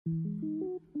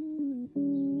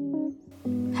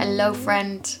Hello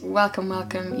friend,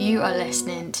 welcome. You are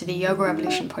listening to the Yoga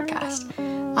Revolution podcast.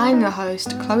 I'm your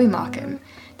host, Chloe Markham,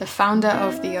 the founder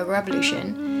of the Yoga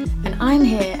Revolution, and I'm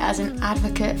here as an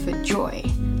advocate for joy,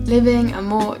 living a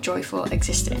more joyful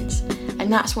existence.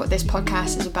 And that's what this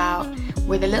podcast is about,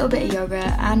 with a little bit of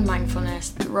yoga and mindfulness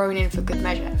thrown in for good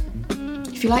measure.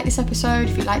 If you like this episode,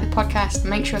 if you like the podcast,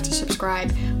 make sure to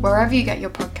subscribe wherever you get your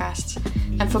podcasts.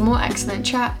 And for more excellent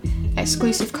chat,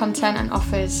 exclusive content and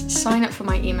offers, sign up for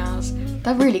my emails.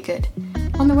 They're really good.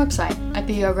 On the website at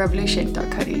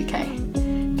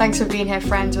theyogarevolution.co.uk. Thanks for being here,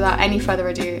 friends. Without any further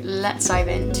ado, let's dive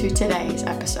into today's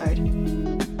episode.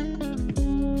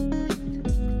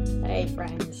 Hey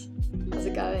friends, how's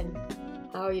it going?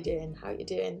 How are you doing?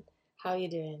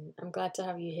 I'm glad to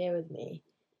have you here with me.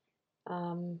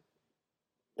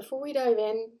 Before we dive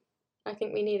in, I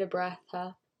think we need a breath,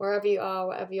 huh? Wherever you are,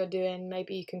 whatever you're doing,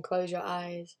 maybe you can close your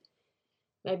eyes.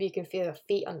 Maybe you can feel your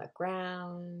feet on the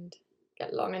ground.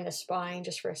 Get long in the spine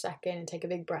just for a second and take a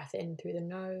big breath in through the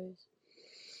nose.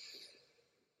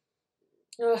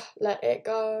 Let it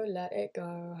go.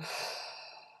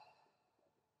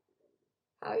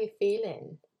 How are you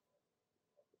feeling?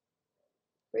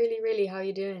 Really, how are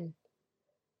you doing?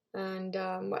 And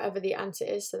whatever the answer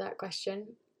is to that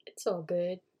question, it's all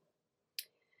good.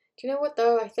 Do you know what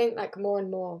though? I think more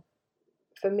and more,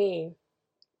 for me,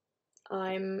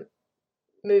 I'm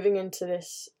moving into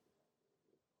this,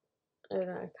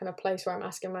 kind of place where I'm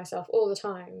asking myself all the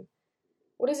time,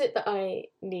 what is it that I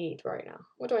need right now?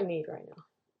 What do I need right now?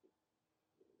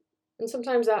 And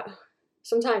sometimes the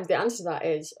answer to that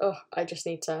is, I just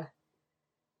need to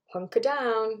hunker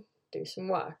down, do some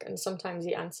work. And sometimes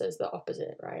the answer is the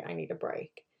opposite, right? I need a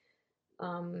break.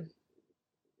 So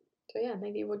yeah,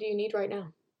 maybe what do you need right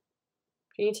now?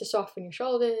 Do you need to soften your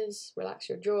shoulders, relax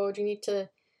your jaw? Do you need to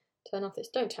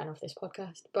don't turn off this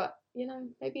podcast, but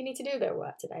maybe you need to do a bit of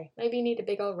work today. Maybe you need a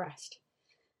big old rest.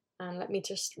 And let me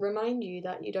just remind you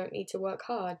that you don't need to work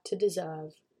hard to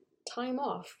deserve time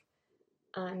off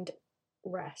and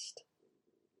rest.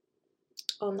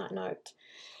 On that note,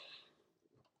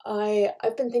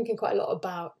 I've been thinking quite a lot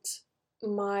about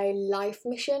my life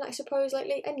mission, I suppose,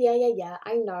 lately. And yeah,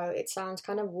 I know it sounds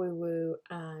kind of woo-woo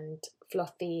and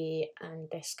fluffy and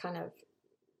this kind of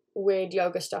weird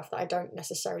yoga stuff that I don't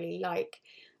necessarily like,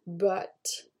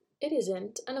 but it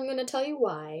isn't, and I'm going to tell you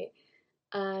why.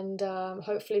 And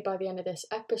hopefully by the end of this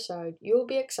episode you'll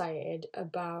be excited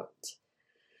about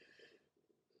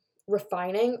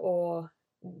refining or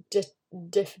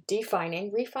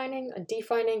defining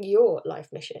your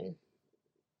life mission.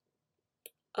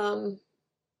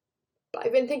 But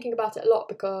I've been thinking about it a lot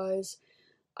because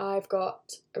I've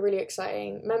got a really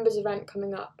exciting members event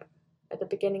coming up at the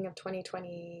beginning of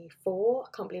 2024. I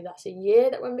can't believe that's a year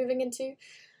that we're moving into.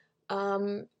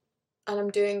 And I'm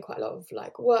doing quite a lot of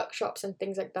workshops and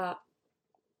things like that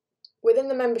within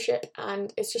the membership,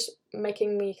 and it's just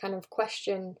making me kind of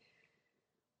question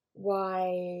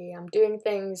why I'm doing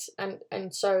things, and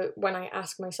so when I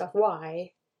ask myself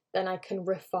why, then I can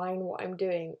refine what I'm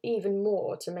doing even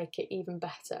more to make it even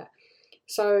better.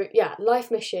 So yeah,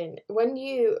 life mission, when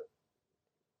you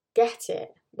get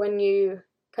it, when you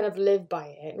kind of live by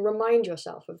it and remind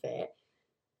yourself of it,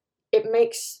 it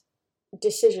makes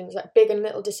decisions, big and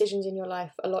little decisions in your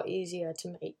life, a lot easier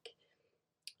to make,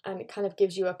 and it kind of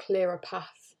gives you a clearer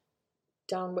path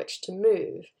down which to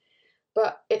move.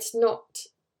 But it's not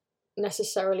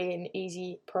necessarily an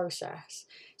easy process.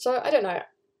 So I don't know,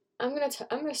 I'm gonna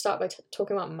start by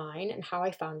talking about mine and how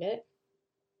I found it,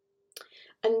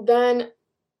 and then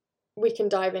we can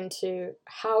dive into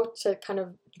how to kind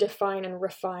of define and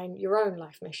refine your own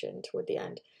life mission toward the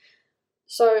end.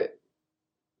 So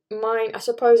mine, I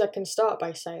suppose I can start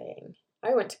by saying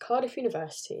I went to Cardiff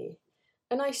University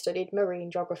and I studied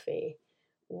marine geography.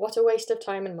 What a waste of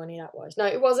time and money that was. No,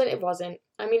 it wasn't.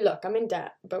 I mean, look, I'm in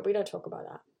debt, but we don't talk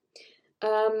about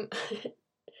that.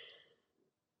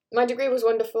 My degree was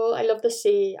wonderful. I love the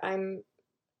sea. I'm,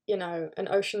 an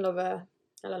ocean lover,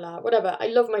 whatever. I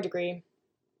love my degree.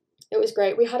 It was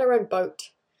great. We had our own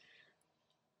boat.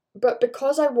 But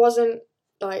because I wasn't,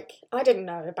 I didn't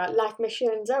know about life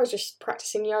missions, I was just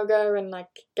practicing yoga and,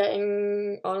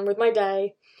 getting on with my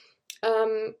day.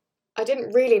 I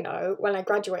didn't really know when I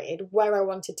graduated where I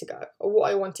wanted to go or what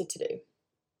I wanted to do.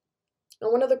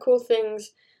 And one of the cool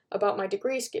things about my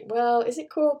degree scheme, well, is it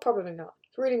cool? Probably not.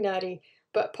 It's really nerdy.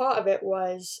 But part of it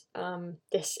was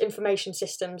this information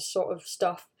systems sort of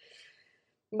stuff,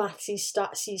 mathsy,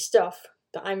 statsy stuff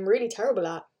that I'm really terrible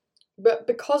at. But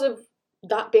because of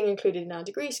that being included in our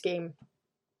degree scheme,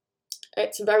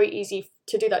 it's very easy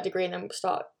to do that degree and then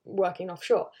start working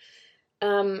offshore.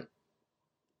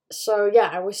 So yeah,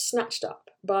 I was snatched up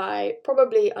by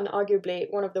probably and arguably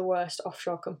one of the worst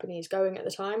offshore companies going at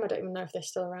the time. I don't even know if they're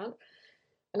still around.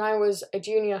 And I was a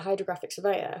junior hydrographic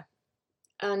surveyor,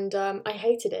 and I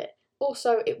hated it.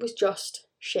 Also, it was just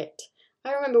shit.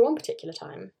 I remember one particular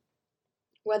time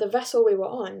where the vessel we were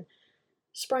on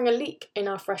sprang a leak in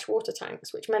our freshwater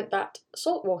tanks, which meant that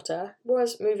salt water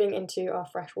was moving into our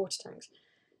freshwater tanks.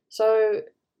 So,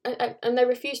 and they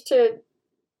refused to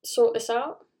sort this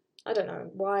out. I don't know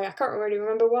why, I can't really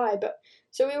remember why, but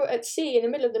so we were at sea in the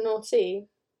middle of the North Sea,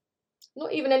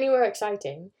 not even anywhere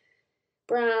exciting,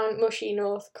 brown, mushy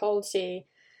North, cold sea,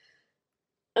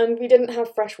 and we didn't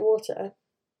have fresh water.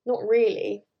 Not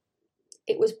really.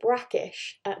 It was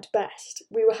brackish at best.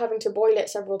 We were having to boil it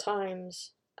several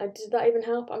times. Did that even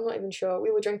help? I'm not even sure. We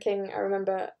were drinking, I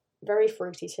remember, very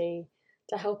fruity tea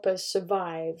to help us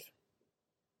survive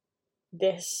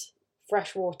this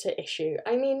freshwater issue.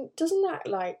 I mean, doesn't that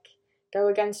go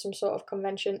against some sort of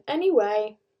convention?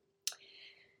 Anyway,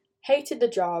 hated the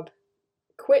job,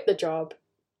 quit the job.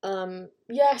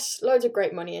 Yes, loads of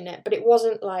great money in it, but it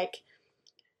wasn't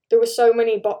there were so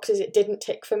many boxes it didn't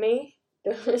tick for me.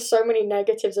 There were so many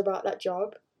negatives about that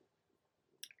job.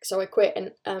 So I quit,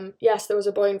 and yes, there was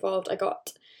a boy involved. I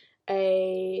got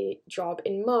a job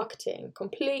in marketing,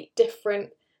 complete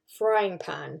different frying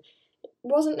pan. It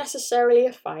wasn't necessarily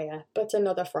a fire, but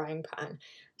another frying pan.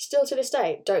 Still to this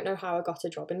day, don't know how I got a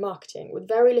job in marketing with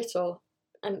very little,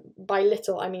 and by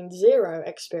little I mean zero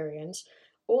experience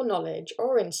or knowledge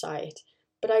or insight.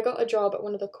 But I got a job at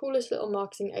one of the coolest little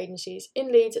marketing agencies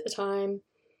in Leeds at the time.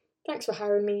 Thanks for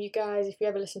hiring me, you guys, if you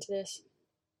ever listen to this.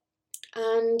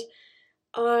 And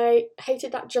I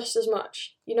hated that just as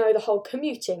much. You know, the whole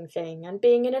commuting thing and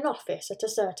being in an office at a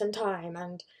certain time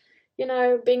and,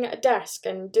 being at a desk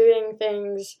and doing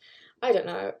things. I don't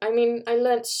know. I mean, I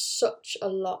learnt such a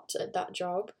lot at that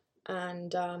job,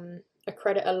 and I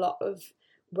credit a lot of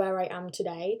where I am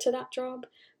today to that job.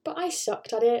 But I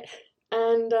sucked at it,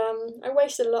 and I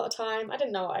wasted a lot of time. I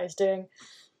didn't know what I was doing.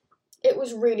 It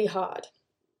was really hard.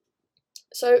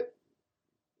 So,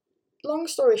 long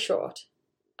story short,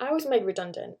 I was made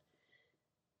redundant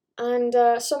and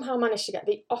somehow managed to get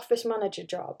the office manager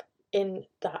job in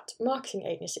that marketing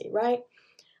agency, right?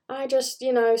 I just,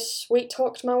 sweet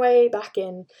talked my way back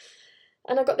in,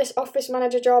 and I got this office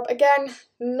manager job. Again,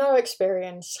 no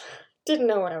experience. Didn't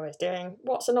know what I was doing.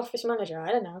 What's an office manager?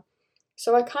 I don't know.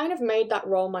 So I kind of made that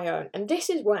role my own, and this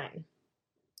is when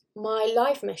my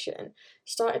life mission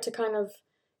started to kind of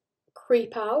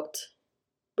creep out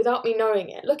without me knowing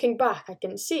it. Looking back, I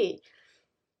can see.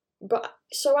 But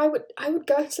so I would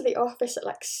go to the office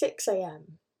at 6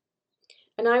 a.m.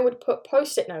 and I would put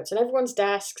post-it notes on everyone's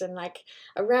desks and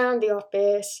around the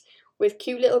office with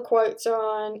cute little quotes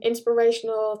on,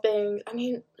 inspirational things. I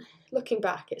mean, looking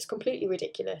back, it's completely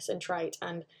ridiculous and trite,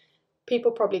 and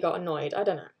people probably got annoyed. I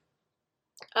don't know.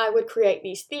 I would create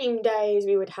these theme days.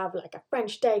 We would have a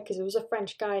French day because there was a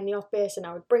French guy in the office, and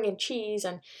I would bring in cheese,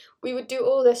 and we would do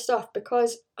all this stuff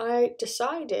because I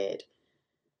decided,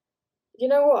 you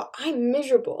know what, I'm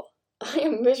miserable. I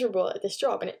am miserable at this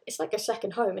job, and it's like a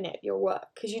second home, innit, your work,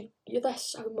 because you're there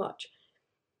so much.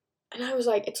 And I was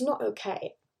like, it's not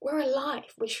okay. We're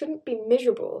alive. We shouldn't be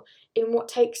miserable in what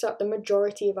takes up the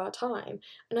majority of our time.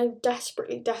 And I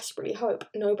desperately, desperately hope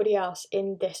nobody else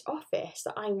in this office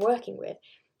that I'm working with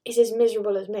is as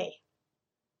miserable as me.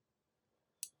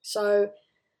 So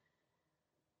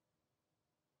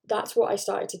that's what I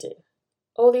started to do.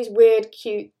 All these weird,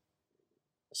 cute,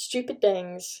 stupid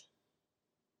things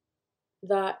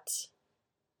that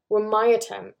were my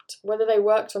attempt. Whether they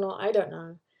worked or not, I don't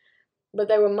know. But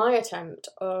they were my attempt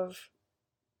of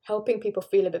helping people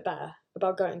feel a bit better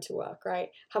about going to work, right?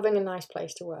 Having a nice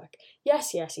place to work.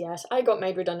 Yes. I got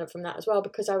made redundant from that as well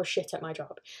because I was shit at my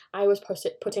job. I was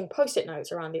putting post-it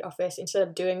notes around the office instead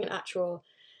of doing an actual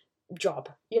job,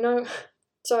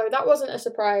 So that wasn't a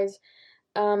surprise.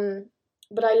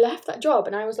 But I left that job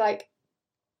and I was like,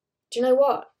 do you know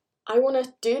what? I want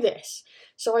to do this.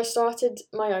 So I started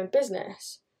my own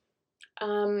business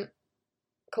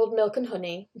called Milk and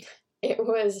Honey. It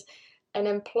was an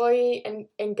employee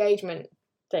engagement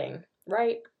thing,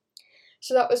 right?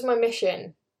 So that was my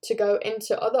mission, to go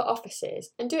into other offices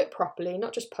and do it properly,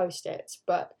 not just post-its,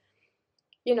 but,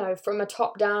 from a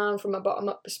top-down, from a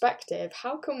bottom-up perspective,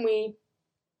 how can we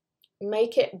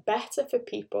make it better for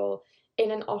people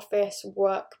in an office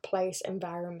workplace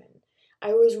environment?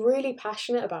 I was really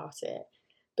passionate about it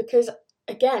because,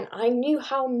 again, I knew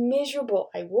how miserable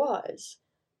I was.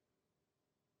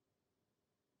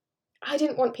 I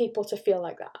didn't want people to feel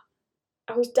like that.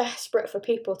 I was desperate for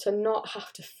people to not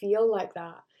have to feel like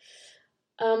that.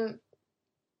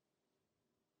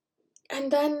 And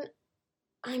then,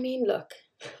 I mean, look,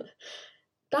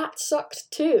 that sucked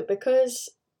too, because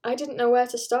I didn't know where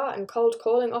to start, and cold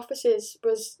calling offices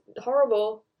was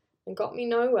horrible and got me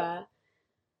nowhere.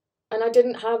 And I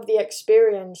didn't have the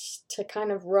experience to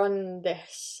kind of run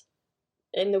this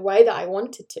in the way that I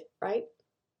wanted to, right?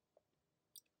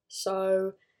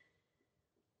 So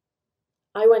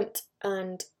I went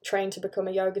and trained to become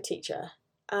a yoga teacher,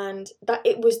 and that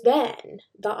it was then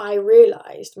that I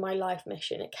realised my life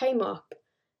mission. It came up.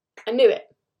 I knew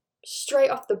it straight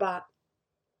off the bat.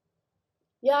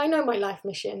 Yeah, I know my life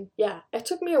mission. Yeah, it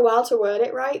took me a while to word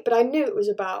it right, but I knew it was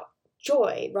about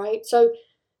joy, right? So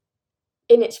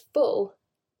in its full,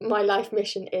 my life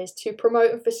mission is to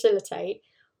promote and facilitate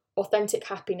authentic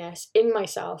happiness in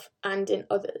myself and in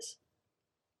others.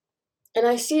 And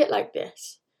I see it like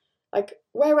this. Like,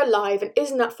 we're alive, and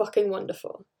isn't that fucking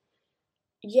wonderful?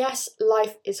 Yes,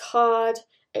 life is hard,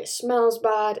 it smells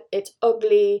bad, it's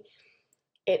ugly,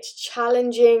 it's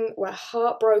challenging, we're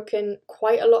heartbroken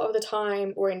quite a lot of the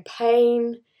time, we're in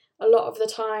pain a lot of the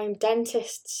time.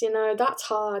 Dentists, that's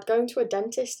hard. Going to a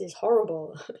dentist is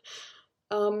horrible.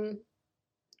 The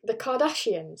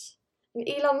Kardashians and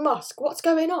Elon Musk, what's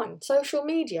going on? Social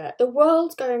media, the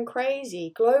world's going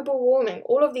crazy, global warming,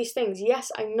 all of these things.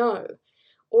 Yes, I know.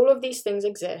 All of these things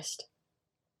exist.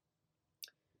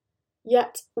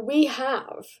 Yet we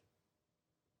have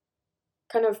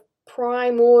kind of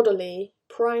primordially,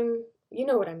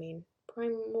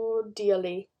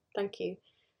 thank you,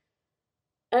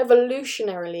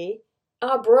 evolutionarily,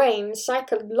 our brains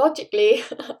psychologically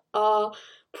are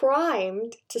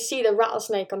primed to see the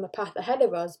rattlesnake on the path ahead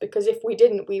of us, because if we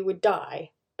didn't, we would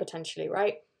die, potentially,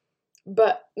 right?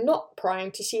 But not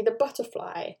primed to see the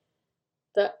butterfly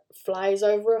that flies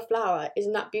over a flower.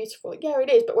 Isn't that beautiful? Yeah, it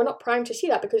is, but we're not primed to see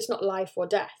that because it's not life or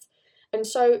death. And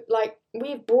so,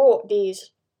 we've brought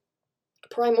these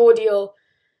primordial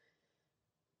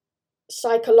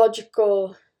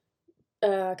psychological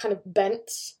kind of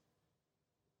bents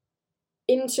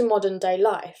into modern day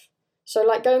life. So,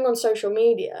 going on social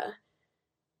media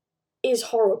is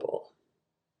horrible.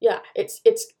 Yeah, it's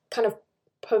kind of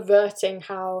perverting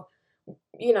how,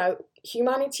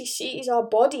 humanity sees our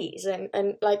bodies, and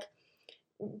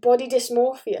body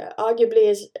dysmorphia arguably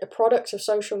is a product of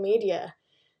social media,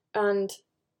 and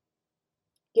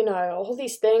all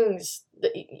these things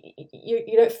that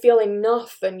you don't feel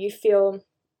enough, and you feel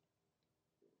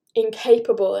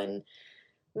incapable, and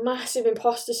massive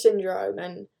imposter syndrome,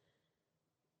 and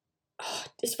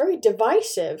it's very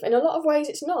divisive. In a lot of ways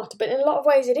it's not, but in a lot of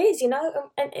ways it is, and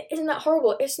isn't that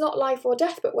horrible? It's not life or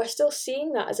death, but we're still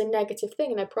seeing that as a negative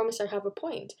thing, and I promise I have a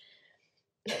point.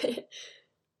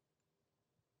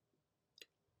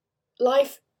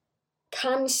 Life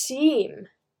can seem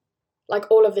like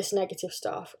all of this negative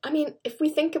stuff. I mean, if we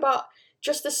think about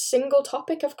just the single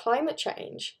topic of climate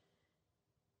change,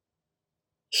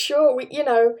 sure,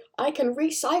 I can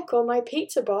recycle my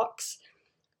pizza box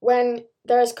when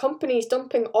there's companies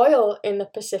dumping oil in the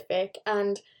Pacific,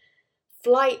 and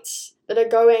flights that are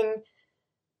going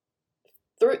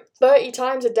through 30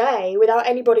 times a day without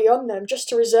anybody on them just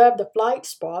to reserve the flight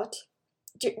spot.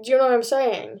 Do you know what I'm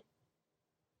saying?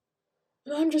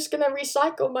 I'm just going to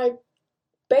recycle my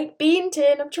baked bean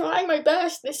tin. I'm trying my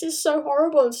best. This is so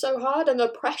horrible and so hard, and the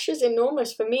pressure's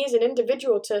enormous for me as an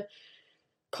individual to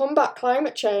combat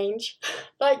climate change.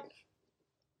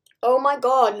 Oh my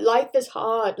God, life is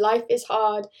hard. Life is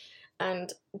hard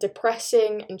and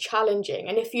depressing and challenging.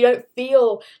 And if you don't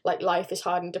feel like life is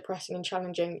hard and depressing and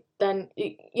challenging, then,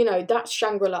 that's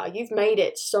Shangri-La. You've made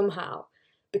it somehow,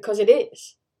 because it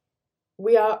is.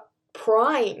 We are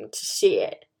primed to see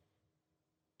it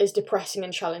as depressing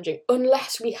and challenging,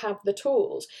 unless we have the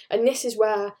tools. And this is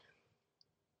where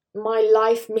my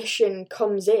life mission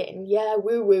comes in. Yeah,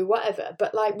 woo-woo, whatever.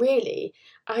 But really,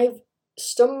 I've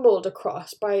stumbled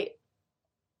across, by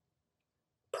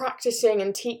practicing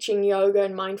and teaching yoga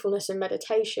and mindfulness and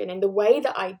meditation in the way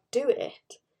that I do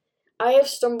it, I have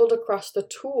stumbled across the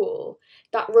tool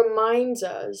that reminds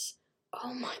us,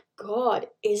 oh my God,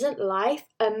 isn't life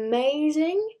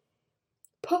amazing?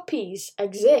 Puppies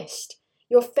exist.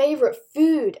 Your favourite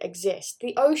food exists.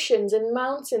 The oceans and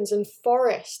mountains and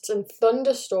forests and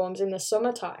thunderstorms in the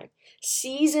summertime.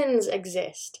 Seasons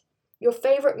exist. Your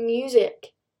favourite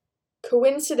music.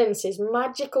 Coincidences,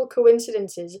 magical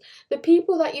coincidences. The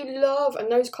people that you love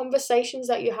and those conversations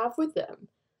that you have with them.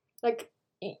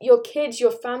 Your kids,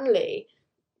 your family,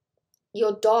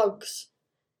 your dogs,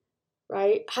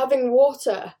 right? Having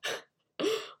water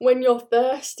when you're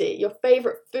thirsty, your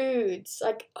favourite foods.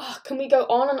 Can we go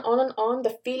on and on and on?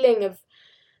 The feeling of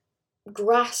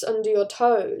grass under your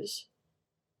toes.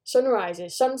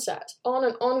 sunrises, sunsets, on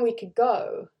and on we could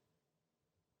go.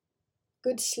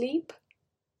 Good sleep.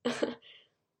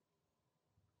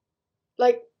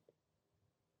 Like,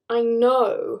 I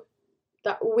know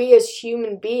that we as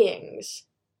human beings,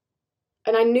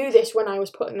 and I knew this when I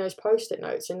was putting those post-it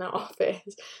notes in that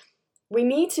office, we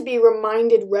need to be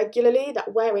reminded regularly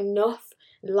that we're enough,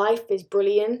 life is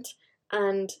brilliant,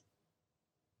 and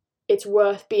it's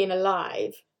worth being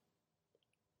alive,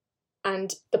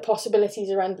 and the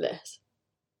possibilities are endless.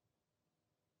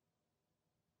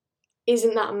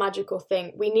 Isn't that a magical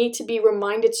thing? We need to be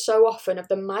reminded so often of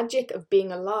the magic of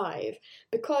being alive,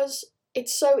 because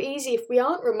it's so easy if we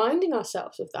aren't reminding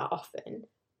ourselves of that often.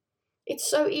 It's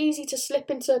so easy to slip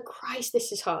into, Christ,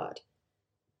 this is hard.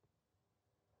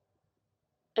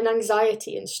 And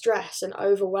anxiety and stress and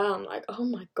overwhelm, like, oh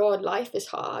my God, life is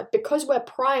hard. Because we're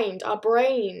primed, our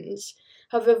brains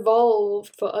have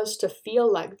evolved for us to feel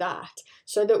like that,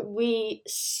 so that we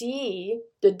see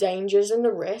the dangers and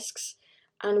the risks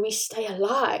and we stay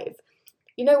alive.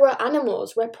 You know, we're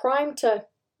animals, we're primed to,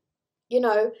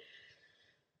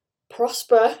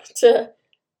 prosper, to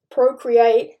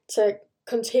procreate, to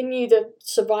continue the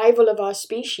survival of our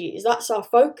species. That's our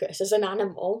focus as an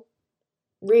animal,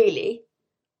 really.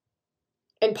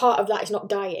 And part of that is not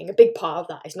dying. A big part of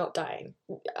that is not dying.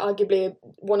 Arguably,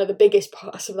 one of the biggest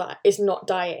parts of that is not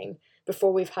dying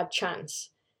before we've had chance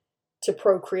to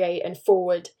procreate and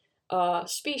forward our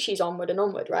species onward and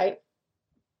onward, right?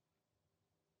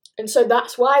 And so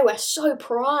that's why we're so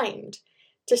primed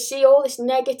to see all this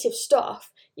negative stuff.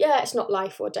 Yeah, it's not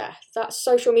life or death. That's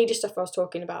social media stuff I was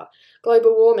talking about.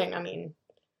 Global warming, I mean,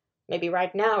 maybe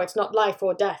right now it's not life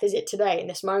or death, is it today, in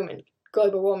this moment?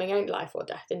 Global warming ain't life or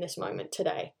death in this moment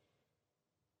today.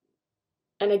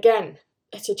 And again,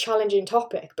 it's a challenging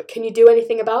topic, but can you do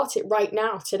anything about it right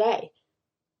now, today?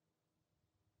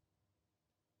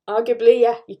 Arguably,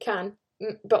 yeah, you can.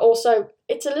 But also,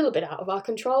 it's a little bit out of our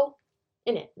control,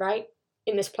 innit, right?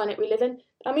 In this planet we live in.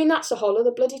 I mean, that's a whole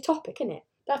other bloody topic, innit?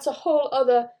 That's a whole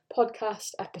other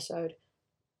podcast episode.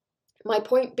 My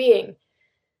point being,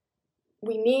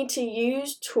 we need to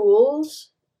use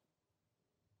tools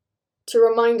to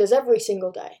remind us every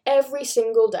single day,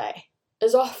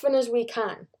 as often as we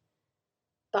can,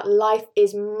 that life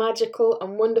is magical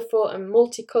and wonderful and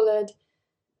multicoloured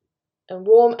and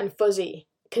warm and fuzzy,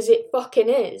 because it fucking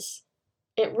is.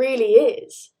 It really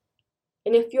is.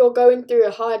 And if you're going through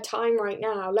a hard time right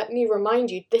now, let me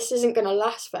remind you, this isn't going to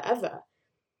last forever,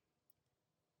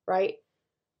 right?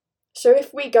 So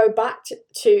if we go back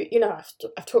to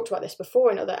I've talked about this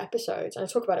before in other episodes, and I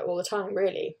talk about it all the time,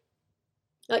 really.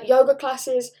 Like yoga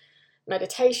classes,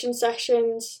 meditation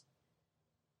sessions.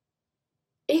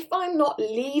 If I'm not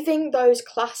leaving those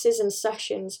classes and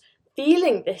sessions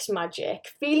feeling this magic,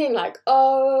 feeling like,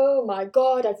 oh my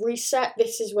God, I've reset,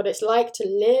 this is what it's like to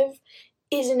live,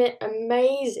 isn't it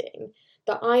amazing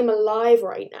that I'm alive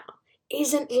right now?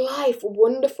 Isn't life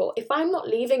wonderful? If I'm not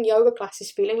leaving yoga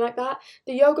classes feeling like that,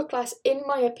 the yoga class, in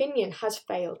my opinion, has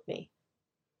failed me.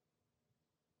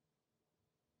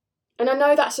 And I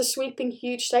know that's a sweeping,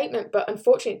 huge statement, but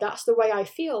unfortunately, that's the way I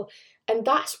feel. And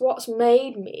that's what's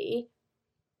made me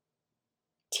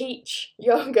teach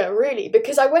yoga, really,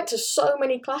 because I went to so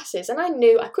many classes and I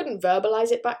knew I couldn't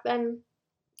verbalize it back then.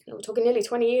 We're talking nearly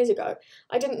 20 years ago.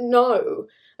 I didn't know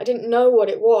what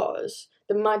it was,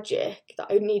 the magic that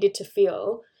I needed to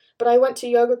feel. But I went to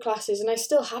yoga classes, and I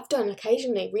still have done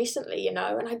occasionally recently, and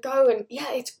I go and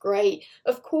yeah, it's great.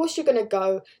 Of course you're going to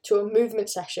go to a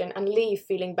movement session and leave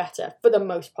feeling better for the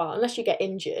most part, unless you get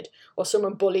injured or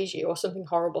someone bullies you or something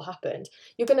horrible happens.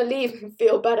 You're going to leave and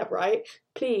feel better, right?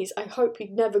 Please, I hope you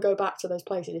never go back to those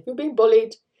places. If you're being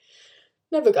bullied,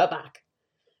 never go back.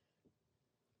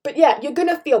 But yeah, you're going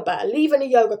to feel better leaving a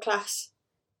yoga class.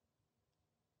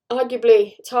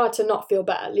 Arguably, it's hard to not feel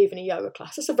better leaving a yoga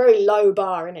class. It's a very low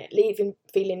bar, isn't it? Leaving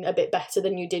feeling a bit better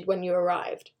than you did when you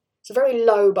arrived. It's a very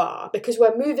low bar because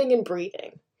we're moving and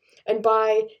breathing. And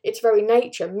by its very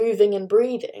nature, moving and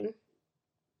breathing,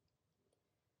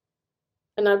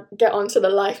 and I'll get onto the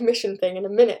life mission thing in a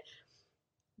minute,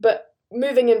 but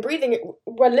moving and breathing,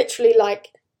 we're literally like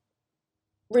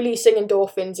releasing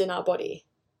endorphins in our body.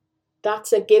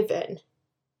 That's a given.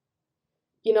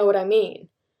 You know what I mean?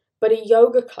 But a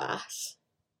yoga class,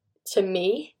 to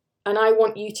me, and I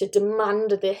want you to demand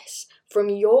this from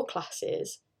your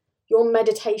classes, your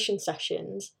meditation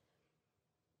sessions,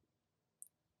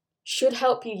 should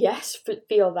help you, yes,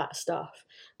 feel that stuff,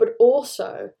 but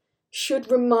also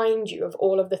should remind you of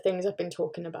all of the things I've been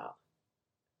talking about.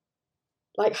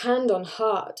 Like hand on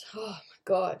heart, oh my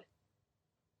God.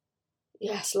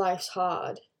 Yes, life's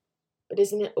hard, but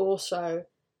isn't it also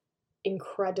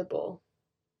incredible?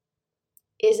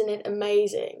 Isn't it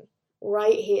amazing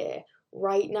right here,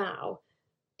 right now,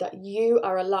 that you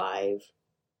are alive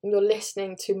and you're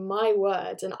listening to my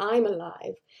words and I'm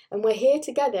alive and we're here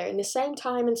together in the same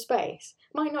time and space?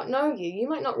 I might not know you, you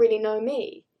might not really know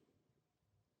me,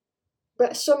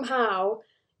 but somehow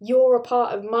you're a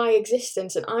part of my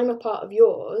existence and I'm a part of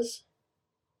yours.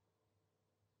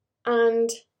 And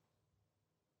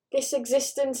this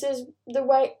existence is the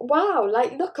way, wow,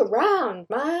 like look around,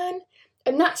 man.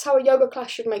 And that's how a yoga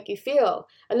class should make you feel.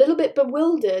 A little bit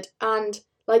bewildered and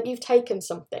like you've taken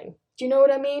something. Do you know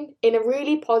what I mean? In a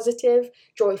really positive,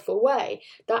 joyful way.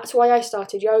 That's why I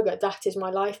started yoga. That is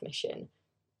my life mission.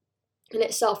 And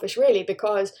it's selfish really,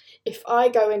 because if I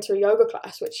go into a yoga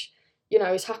class, which, you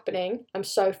know, is happening, I'm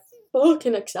so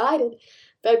fucking excited.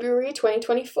 February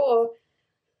 2024.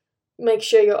 Make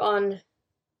sure you're on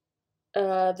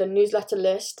the newsletter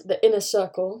list, the inner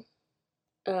circle,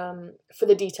 for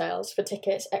the details, for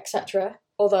tickets, etc.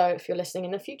 Although if you're listening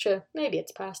in the future, maybe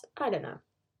it's past, I don't know.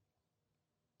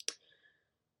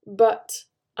 But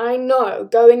I know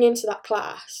going into that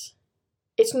class,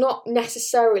 it's not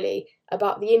necessarily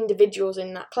about the individuals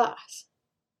in that class.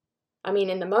 I mean,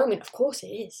 in the moment, of course it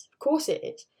is. Of course it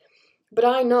is. But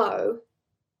I know,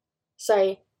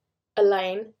 say,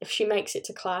 Elaine, if she makes it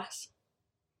to class,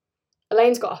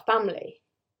 Elaine's got a family.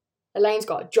 Elaine's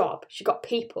got a job. She's got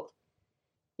people.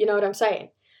 You know what I'm saying?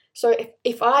 So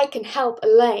if I can help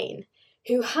Elaine,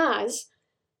 who has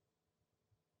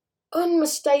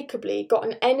unmistakably got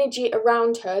an energy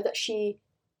around her that she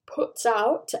puts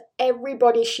out to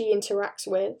everybody she interacts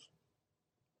with,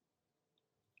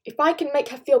 if I can make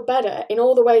her feel better in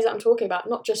all the ways that I'm talking about,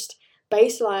 not just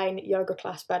baseline yoga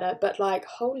class better, but like,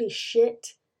 holy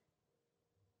shit,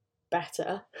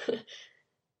 better,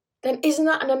 then isn't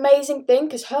that an amazing thing?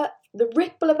 Because the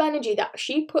ripple of energy that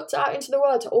she puts out into the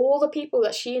world to all the people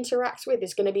that she interacts with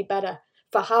is going to be better.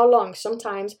 For how long?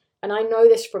 Sometimes, and I know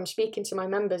this from speaking to my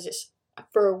members, it's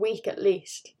for a week at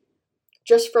least,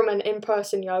 just from an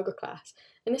in-person yoga class.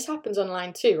 And this happens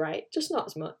online too, right? Just not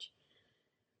as much.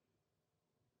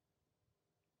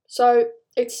 So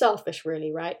it's selfish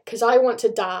really, right? Because I want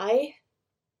to die.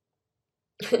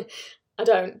 I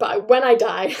don't, but when I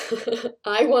die,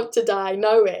 I want to die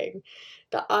knowing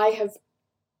that I have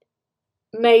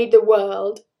made the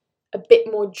world a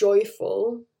bit more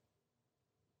joyful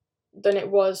than it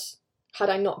was had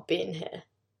I not been here.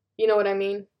 You know what I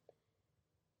mean?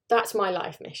 That's my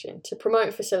life mission, to promote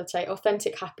and facilitate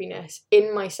authentic happiness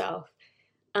in myself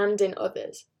and in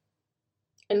others.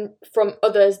 And from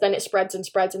others, then it spreads and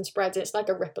spreads and spreads. It's like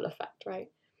a ripple effect, right?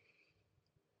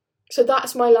 So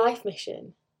that's my life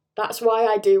mission. That's why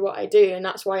I do what I do, and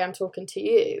that's why I'm talking to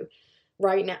you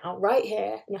right now, right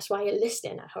here, and that's why you're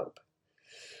listening, I hope.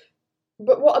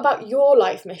 But what about your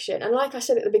life mission? And like I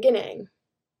said at the beginning,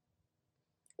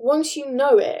 once you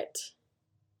know it,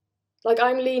 like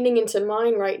I'm leaning into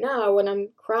mine right now when I'm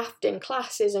crafting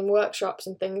classes and workshops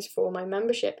and things for my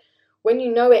membership. When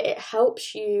you know it, it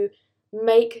helps you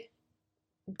make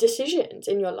decisions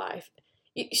in your life.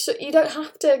 So you don't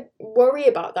have to worry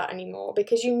about that anymore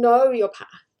because you know your path.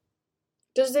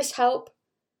 Does this help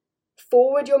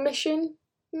forward your mission?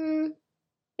 If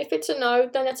it's a no,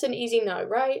 then it's an easy no,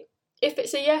 right? If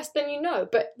it's a yes, then you know.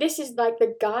 But this is like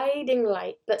the guiding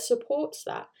light that supports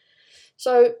that.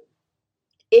 So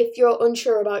if you're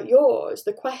unsure about yours,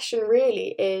 the question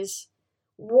really is,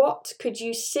 what could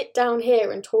you sit down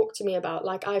here and talk to me about,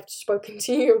 like I've spoken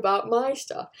to you about my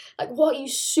stuff? Like, what are you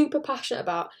super passionate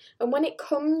about? And when it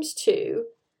comes to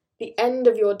the end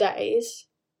of your days,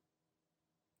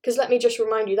 because let me just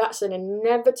remind you, that's an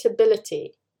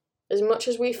inevitability. As much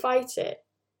as we fight it,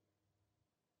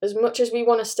 as much as we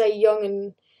want to stay young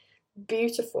and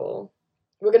beautiful,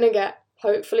 we're going to get,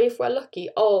 hopefully if we're lucky,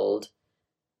 old,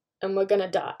 and we're going to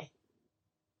die.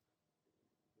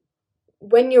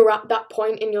 When you're at that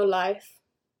point in your life,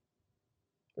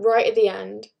 right at the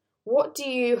end, what do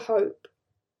you hope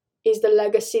is the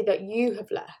legacy that you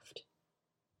have left?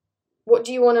 What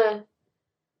do you want to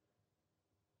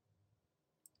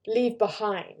leave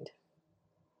behind?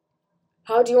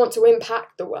 How do you want to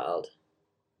impact the world?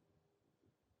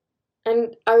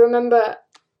 And I remember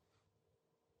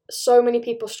so many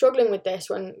people struggling with this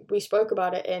when we spoke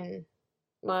about it in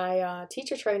my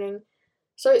teacher training.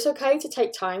 So it's okay to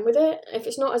take time with it. If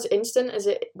it's not as instant as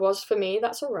it was for me,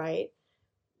 that's all right.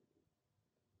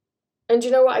 And you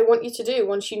know what I want you to do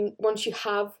once you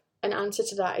have an answer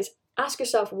to that is ask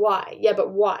yourself why. Yeah,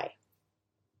 but why?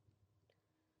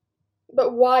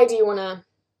 But why do you want to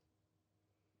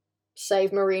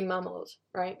save marine mammals,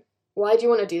 right? Why do you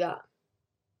want to do that?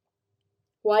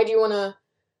 Why do you want to,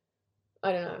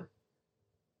 I don't know,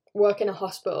 work in a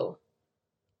hospital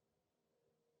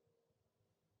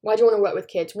Why do you want to work with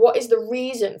kids? What is the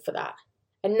reason for that?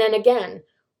 And then again,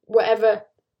 whatever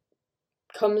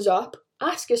comes up,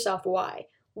 ask yourself why.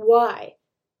 Why?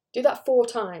 Do that 4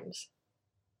 times.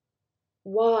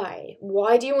 Why?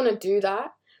 Why do you want to do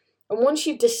that? And once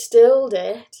you've distilled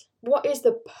it, what is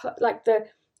the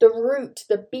root,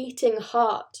 the beating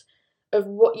heart of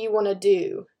what you want to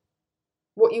do?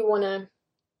 What you want to,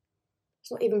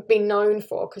 it's not even being known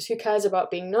for, because who cares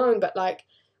about being known, but like,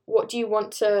 what do you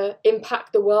want to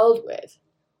impact the world with?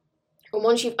 And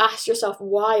once you've asked yourself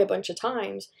why a bunch of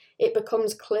times, it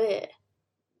becomes clear.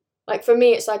 Like for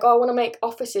me, it's like, oh, I want to make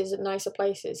offices nicer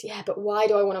places. Yeah, but why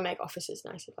do I want to make offices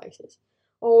nicer places?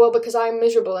 Oh, well, because I'm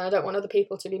miserable and I don't want other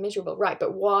people to be miserable. Right,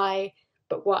 but why?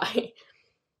 But why?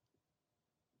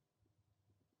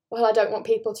 Well, I don't want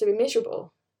people to be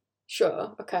miserable.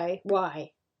 Sure, okay,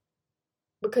 why?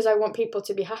 Because I want people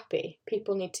to be happy.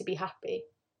 People need to be happy.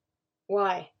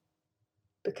 Why?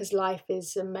 Because life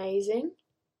is amazing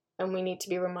and we need to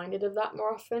be reminded of that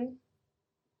more often.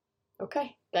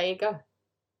 Okay, there you go.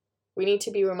 We need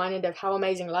to be reminded of how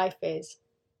amazing life is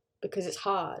because it's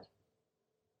hard.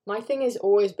 My thing has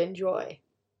always been joy.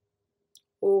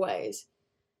 Always.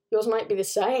 Yours might be the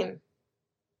same.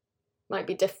 Might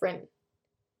be different.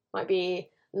 Might be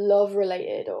love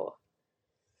related, or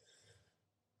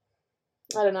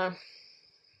I don't know.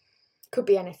 Could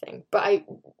be anything. But I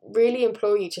really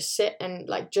implore you to sit and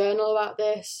like journal about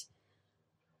this.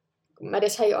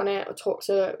 Meditate on it or talk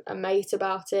to a mate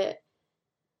about it.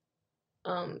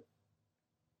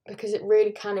 Because it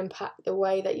really can impact the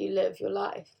way that you live your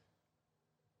life.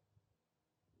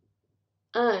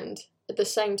 And at the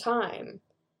same time,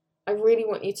 I really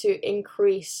want you to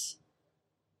increase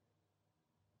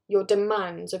your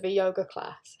demands of a yoga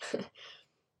class.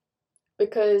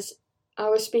 Because I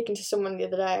was speaking to someone the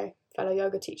other day, fellow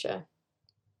yoga teacher.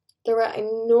 There are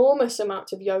enormous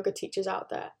amounts of yoga teachers out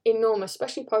there. Enormous,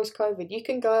 especially post-COVID. You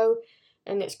can go,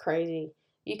 and it's crazy,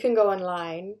 you can go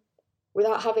online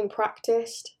without having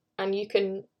practiced, and you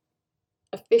can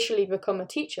officially become a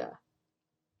teacher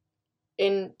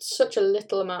in such a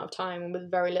little amount of time and with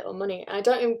very little money. And I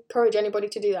don't encourage anybody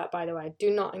to do that, by the way. I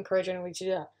do not encourage anybody to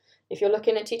do that. If you're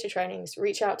looking at teacher trainings,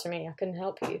 reach out to me. I can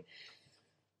help you.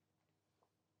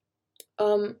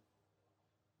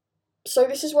 So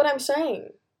this is what I'm saying.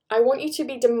 I want you to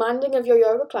be demanding of your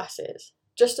yoga classes,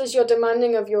 just as you're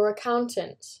demanding of your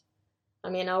accountants. I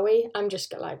mean, are we? I'm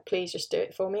just like, please just do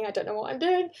it for me. I don't know what I'm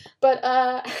doing. But,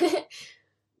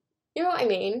 you know what I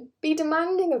mean? Be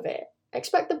demanding of it.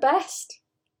 Expect the best.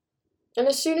 And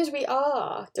as soon as we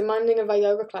are demanding of our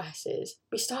yoga classes,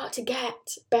 we start to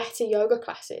get better yoga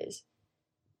classes.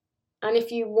 And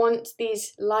if you want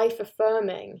these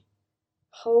life-affirming,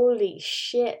 holy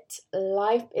shit,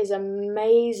 life is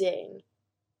amazing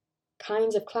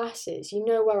kinds of classes, you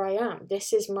know where I am.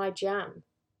 This is my jam.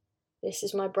 This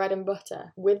is my bread and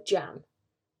butter with jam.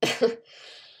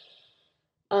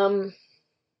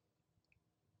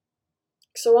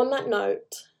 So on that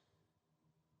note,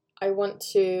 I want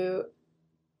to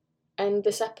end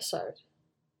this episode,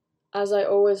 as I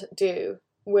always do,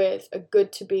 with a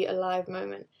good to be alive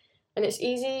moment. And it's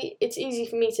easy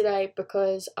for me today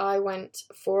because I went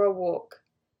for a walk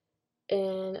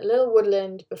in a little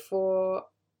woodland before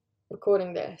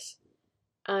recording this,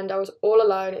 and I was all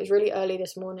alone. It was really early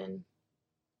this morning,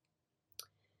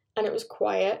 and it was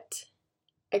quiet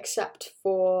except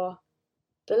for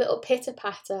the little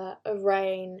pitter-patter of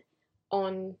rain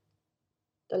on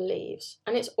the leaves.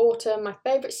 And it's autumn, my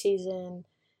favourite season.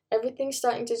 Everything's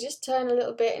starting to just turn a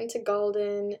little bit into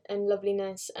golden and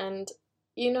loveliness, and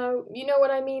you know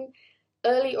what I mean?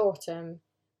 Early autumn,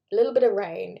 a little bit of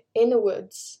rain in the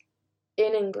woods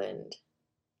in England.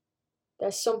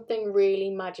 There's something really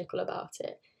magical about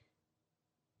it.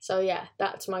 So yeah,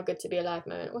 that's my good to be alive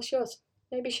moment. What's yours?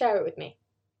 Maybe share it with me.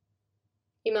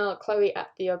 Email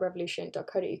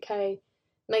chloe@theyogarevolution.co.uk.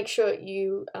 Make sure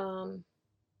you come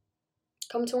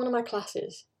to one of my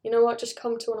classes. You know what? Just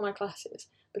come to one of my classes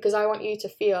because I want you to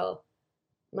feel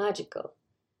magical.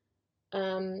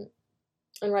 And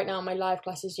right now, my live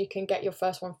classes, you can get your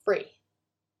first one free.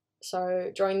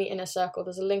 So join the inner circle.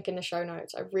 There's a link in the show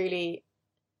notes.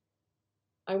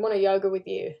 I want to yoga with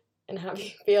you and have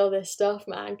you feel this stuff,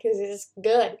 man, because it's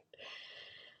good.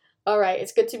 All right,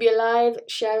 it's good to be alive,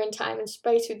 sharing time and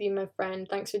space with you, my friend.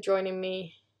 Thanks for joining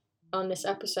me on this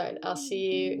episode. I'll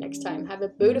see you next time. Have a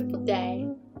beautiful day.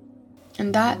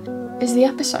 And that is the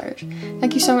episode.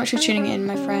 Thank you so much for tuning in,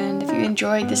 my friend. If you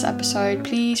enjoyed this episode,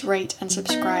 please rate and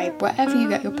subscribe wherever you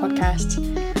get your podcasts.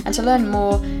 And to learn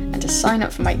more and to sign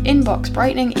up for my inbox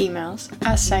brightening emails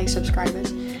as say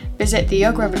subscribers, visit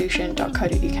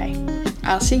theyogarevolution.co.uk.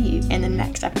 I'll see you in the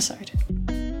next episode.